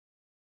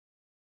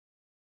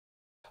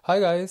Hi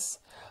guys,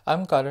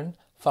 I'm Karan,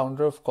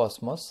 founder of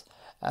Cosmos,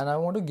 and I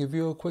want to give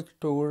you a quick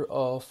tour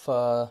of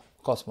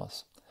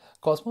Cosmos.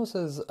 Cosmos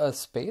is a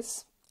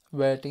space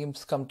where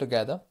teams come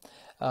together.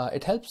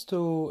 It helps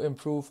to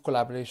improve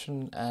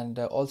collaboration and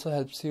also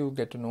helps you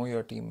get to know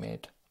your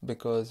teammate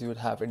because you would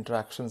have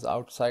interactions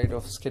outside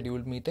of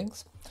scheduled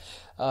meetings.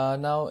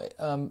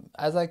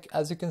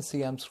 As you can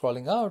see, I'm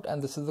scrolling out,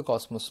 and this is the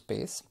Cosmos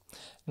space.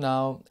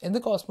 Now, in the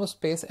Cosmos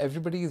space,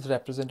 everybody is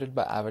represented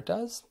by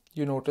avatars.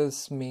 You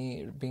notice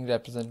me being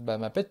represented by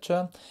my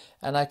picture,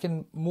 and I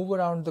can move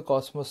around the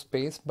Cosmos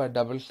space by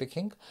double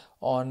clicking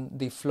on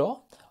the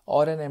floor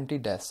or an empty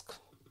desk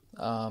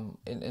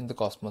in the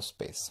Cosmos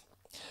space.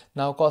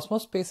 Now,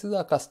 Cosmos spaces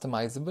are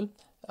customizable.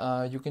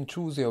 You can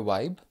choose your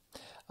vibe.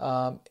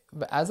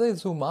 As I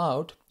zoom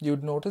out,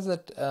 you'd notice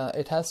that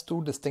it has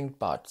two distinct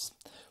parts.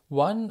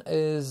 One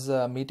is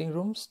meeting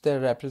rooms. They're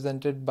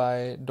represented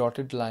by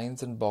dotted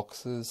lines and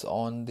boxes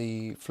on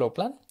the floor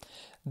plan.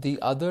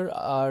 The other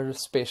are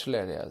spatial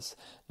areas.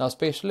 Now,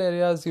 spatial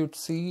areas you'd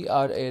see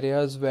are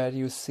areas where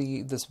you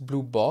see this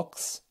blue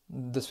box.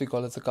 This we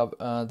call as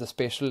the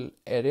spatial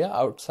area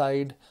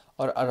outside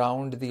or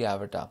around the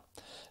avatar.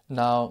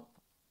 Now,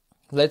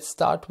 let's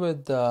start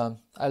with,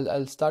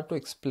 I'll start to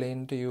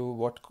explain to you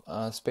what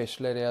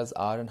spatial areas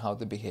are and how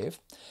they behave.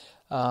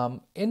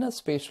 In a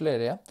spatial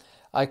area,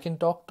 I can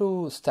talk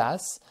to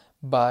Stas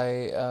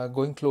by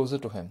going closer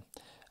to him.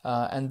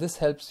 And this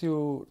helps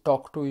you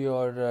talk to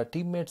your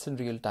teammates in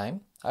real time.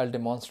 I'll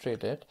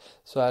demonstrate it.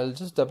 So I'll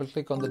just double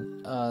click on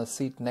the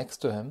seat next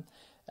to him,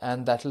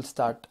 and that will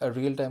start a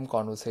real-time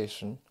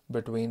conversation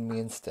between me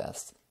and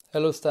Stas.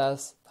 Hello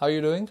Stas, how are you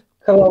doing?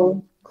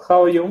 Hello,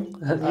 how are you?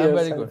 I'm Yes,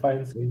 very I'm good.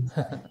 fine, thanks.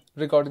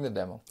 Recording the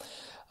demo.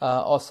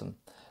 Awesome.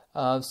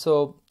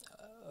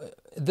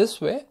 This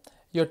way,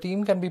 your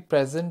team can be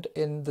present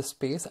in the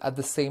space at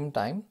the same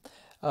time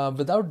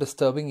without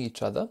disturbing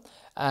each other,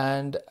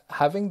 and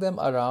having them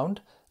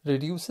around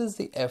reduces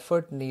the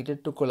effort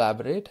needed to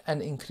collaborate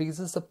and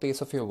increases the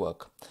pace of your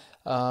work.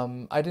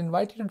 I'd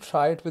invite you to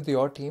try it with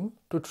your team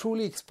to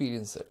truly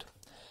experience it.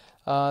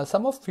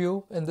 Some of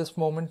you in this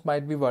moment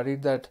might be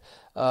worried that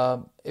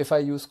if I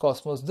use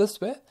Cosmos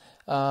this way,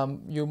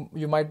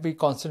 you might be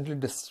constantly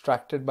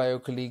distracted by your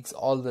colleagues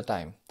all the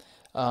time.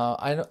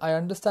 I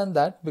understand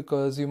that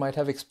because you might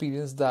have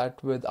experienced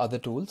that with other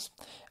tools,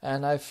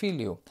 and I feel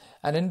you.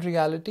 And in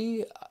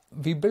reality,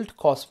 we built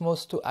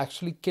Cosmos to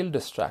actually kill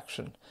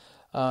distraction.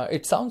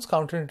 It sounds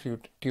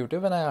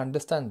counterintuitive, and I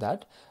understand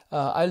that.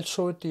 I'll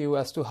show it to you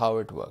as to how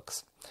it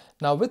works.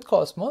 Now, with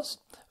Cosmos,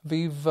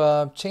 we've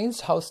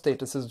changed how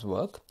statuses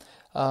work.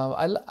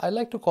 I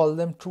like to call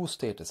them true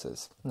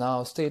statuses.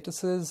 Now,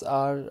 statuses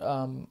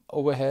are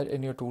over here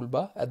in your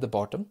toolbar at the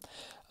bottom.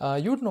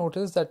 You'd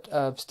notice that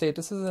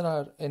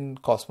statuses in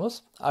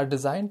Cosmos are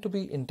designed to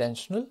be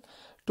intentional,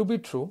 to be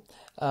true,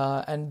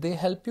 and they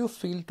help you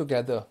feel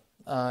together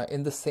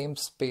in the same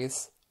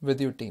space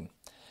with your team.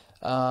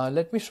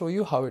 Let me show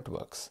you how it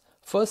works.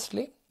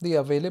 Firstly, the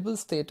available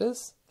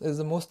status is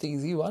the most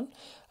easy one.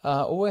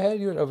 Over here,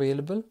 you're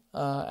available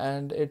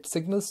and it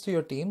signals to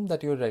your team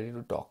that you're ready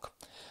to talk.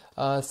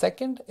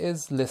 Second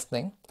is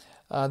listening.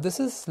 This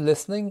is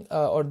listening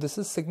or this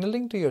is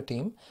signaling to your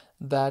team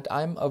that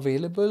I'm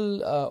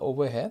available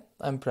over here,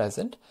 I'm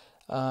present,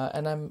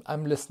 and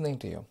I'm listening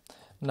to you.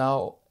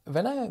 Now,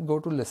 when I go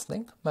to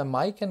listening, my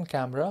mic and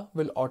camera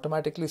will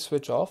automatically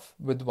switch off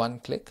with one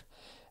click.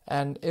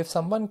 And if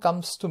someone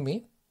comes to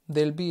me,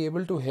 they'll be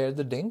able to hear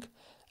the ding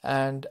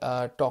and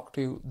talk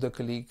to the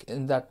colleague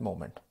in that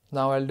moment.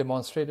 Now I'll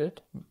demonstrate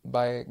it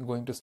by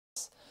going to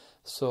Stas.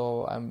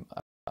 So I'm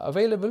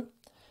available,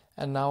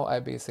 and now I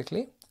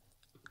basically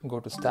go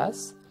to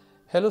Stas.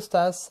 Hello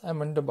Stas,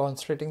 I'm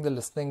demonstrating the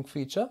listening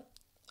feature.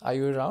 Are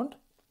you around?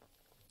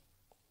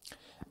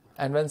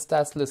 And when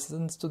Stas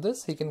listens to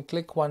this, he can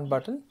click one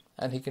button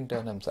and he can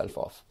turn himself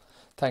off.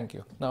 Thank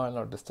you. Now I'll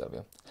not disturb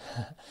you.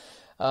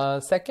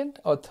 Second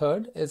or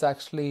third is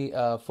actually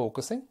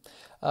focusing.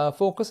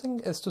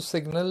 Focusing is to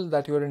signal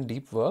that you're in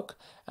deep work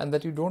and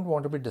that you don't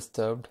want to be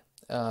disturbed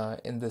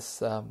in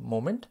this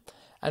moment.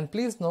 And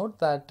please note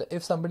that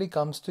if somebody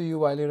comes to you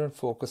while you're in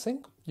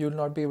focusing, you'll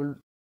not be able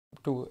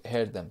to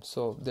hear them.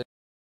 So they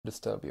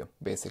disturb you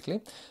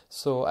basically.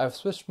 So I've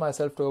switched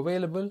myself to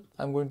available.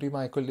 I'm going to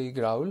my colleague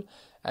Rahul,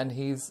 and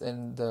he's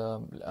in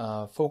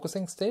the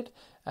focusing state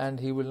and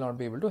he will not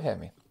be able to hear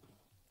me.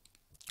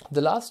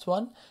 The last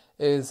one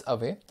is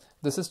away.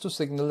 This is to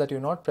signal that you're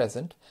not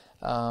present,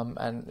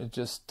 and it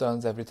just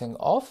turns everything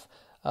off.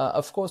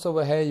 Of course,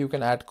 over here you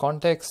can add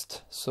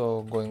context.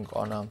 So going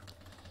on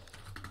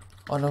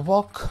a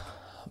walk,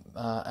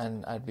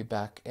 and I'd be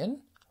back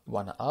in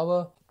 1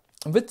 hour.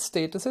 With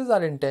statuses,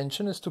 our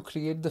intention is to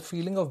create the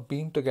feeling of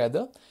being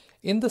together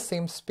in the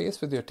same space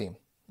with your team,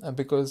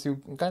 because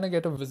you kind of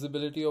get a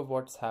visibility of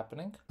what's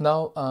happening.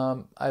 Now,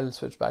 I'll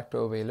switch back to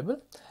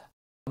available.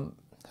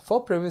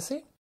 For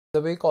privacy, The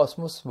way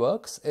Cosmos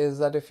works is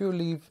that if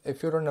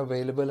you're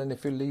unavailable and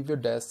if you leave your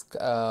desk, to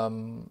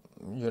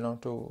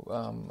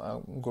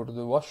go to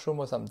the washroom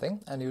or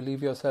something, and you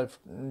leave your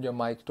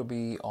mic to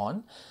be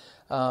on,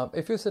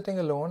 if you're sitting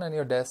alone and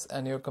your desk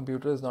and your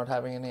computer is not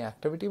having any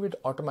activity, we'd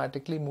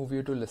automatically move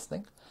you to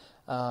listening.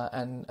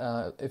 And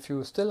if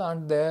you still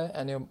aren't there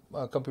and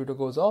your computer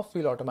goes off,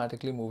 we'll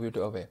automatically move you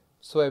to away.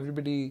 So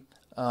everybody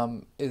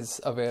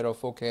is aware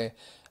of, okay,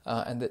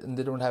 and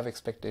they don't have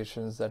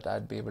expectations that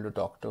I'd be able to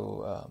talk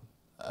to.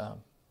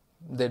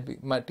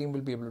 My team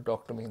will be able to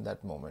talk to me in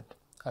that moment.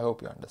 I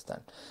hope you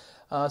understand.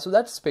 So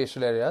that's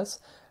spatial areas.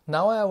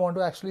 Now I want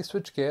to actually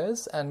switch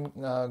gears and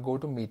go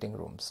to meeting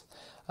rooms.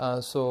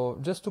 So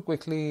just to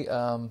quickly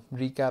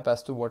recap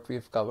as to what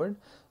we've covered.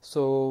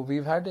 So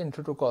we've had the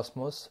intro to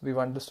Cosmos. We've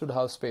understood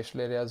how spatial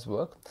areas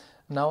work.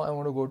 Now I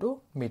want to go to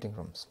meeting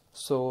rooms.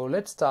 So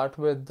let's start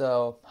with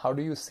how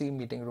do you see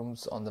meeting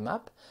rooms on the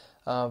map?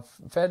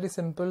 Fairly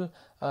simple.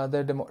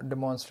 They're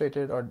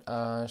demonstrated or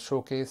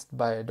showcased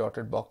by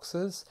dotted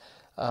boxes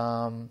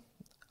on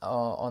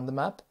the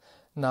map.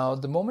 Now,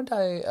 the moment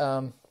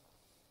I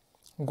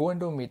go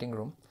into a meeting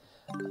room,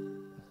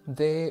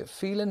 they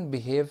feel and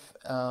behave.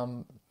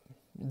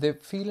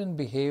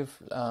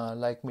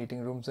 Like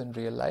meeting rooms in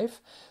real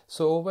life.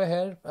 So over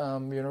here,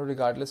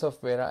 regardless of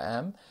where I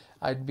am,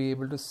 I'd be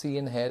able to see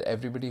and hear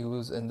everybody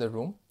who's in the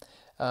room.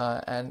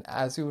 And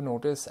as you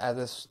notice, as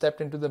I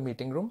stepped into the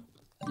meeting room,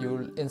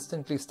 you'll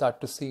instantly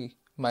start to see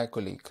my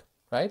colleague,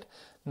 right?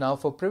 Now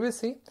for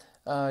privacy,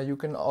 you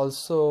can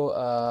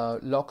also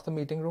lock the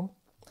meeting room.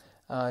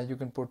 You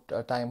can put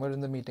a timer in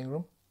the meeting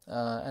room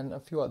and a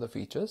few other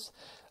features.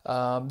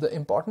 The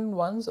important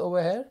ones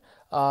over here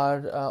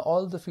are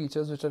all the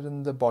features which are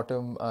in the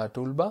bottom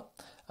toolbar.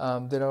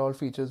 There are all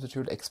features which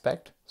you would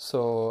expect.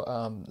 So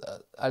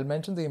I'll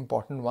mention the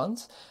important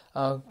ones.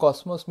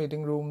 Cosmos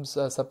meeting rooms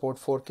support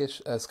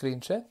 4K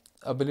screen share,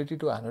 ability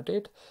to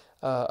annotate,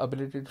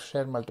 ability to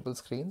share multiple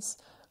screens.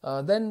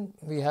 Then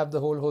we have the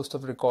whole host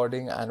of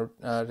recording,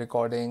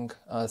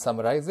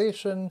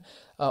 summarization,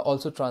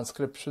 also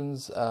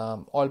transcriptions,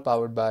 all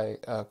powered by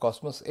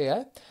Cosmos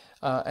AI.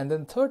 And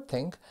then third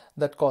thing,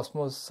 that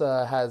Cosmos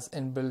has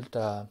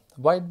inbuilt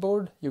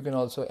whiteboard. You can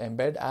also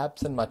embed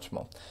apps and much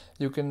more.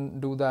 You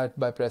can do that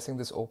by pressing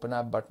this open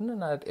app button,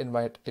 and I'd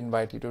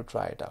invite you to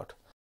try it out.